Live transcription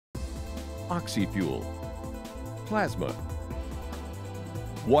oxy-fuel, plasma,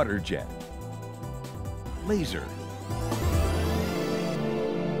 water jet, laser,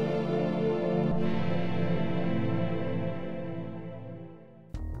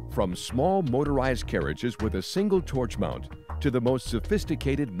 from small motorized carriages with a single torch mount to the most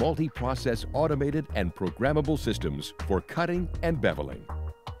sophisticated multi-process automated and programmable systems for cutting and beveling.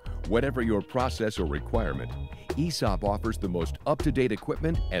 Whatever your process or requirement, ESAB offers the most up-to-date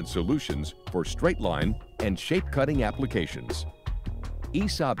equipment and solutions for straight line and shape cutting applications.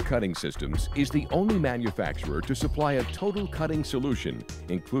 ESAB Cutting Systems is the only manufacturer to supply a total cutting solution,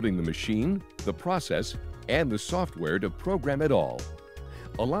 including the machine, the process, and the software to program it all,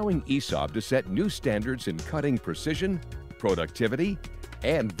 allowing ESAB to set new standards in cutting precision, productivity,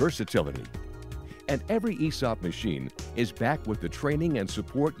 and versatility. And every ESAB machine is backed with the training and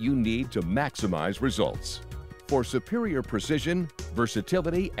support you need to maximize results. For superior precision,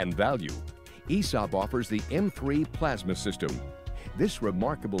 versatility, and value, ESAB offers the M3 Plasma System. This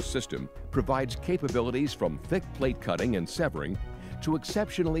remarkable system provides capabilities from thick plate cutting and severing to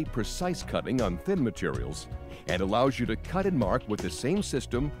exceptionally precise cutting on thin materials, and allows you to cut and mark with the same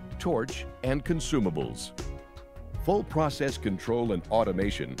system, torch, and consumables. Full process control and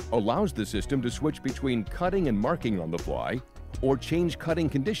automation allows the system to switch between cutting and marking on the fly or change cutting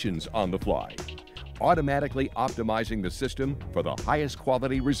conditions on the fly, automatically optimizing the system for the highest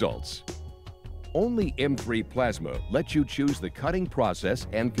quality results. Only M3 Plasma lets you choose the cutting process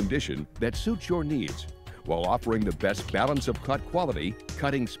and condition that suits your needs, while offering the best balance of cut quality,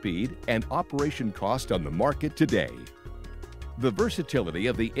 cutting speed, and operation cost on the market today. The versatility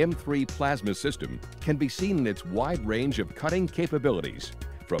of the M3 Plasma System can be seen in its wide range of cutting capabilities,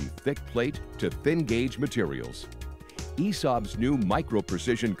 from thick plate to thin gauge materials. ESAB's new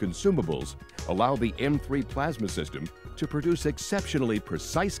micro-precision consumables allow the M3 Plasma System to produce exceptionally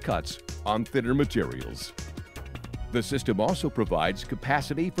precise cuts on thinner materials. The system also provides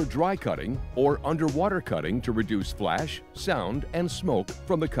capacity for dry cutting or underwater cutting to reduce flash, sound, and smoke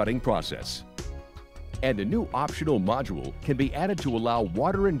from the cutting process. And a new optional module can be added to allow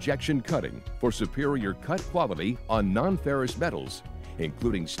water injection cutting for superior cut quality on non-ferrous metals,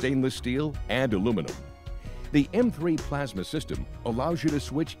 including stainless steel and aluminum. The M3 Plasma System allows you to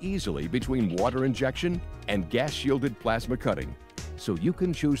switch easily between water injection and gas-shielded plasma cutting, so you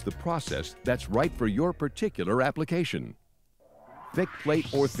can choose the process that's right for your particular application. Thick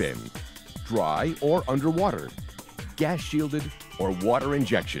plate or thin, dry or underwater, gas-shielded or water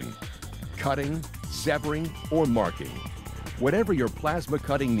injection, cutting, severing, or marking. Whatever your plasma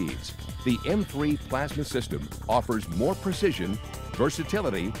cutting needs, the M3 Plasma System offers more precision,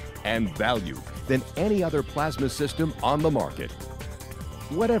 versatility, and value than any other plasma system on the market.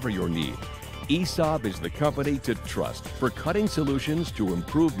 Whatever your need, ESAB is the company to trust for cutting solutions to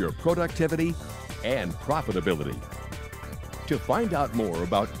improve your productivity and profitability. To find out more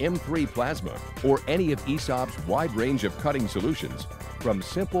about M3 Plasma or any of ESAB's wide range of cutting solutions, from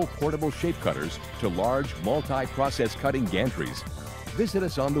simple portable shape cutters to large multi-process cutting gantries, visit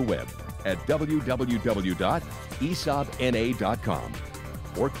us on the web at www.esabna.com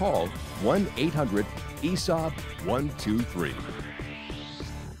or call 1-800-ESAB-123.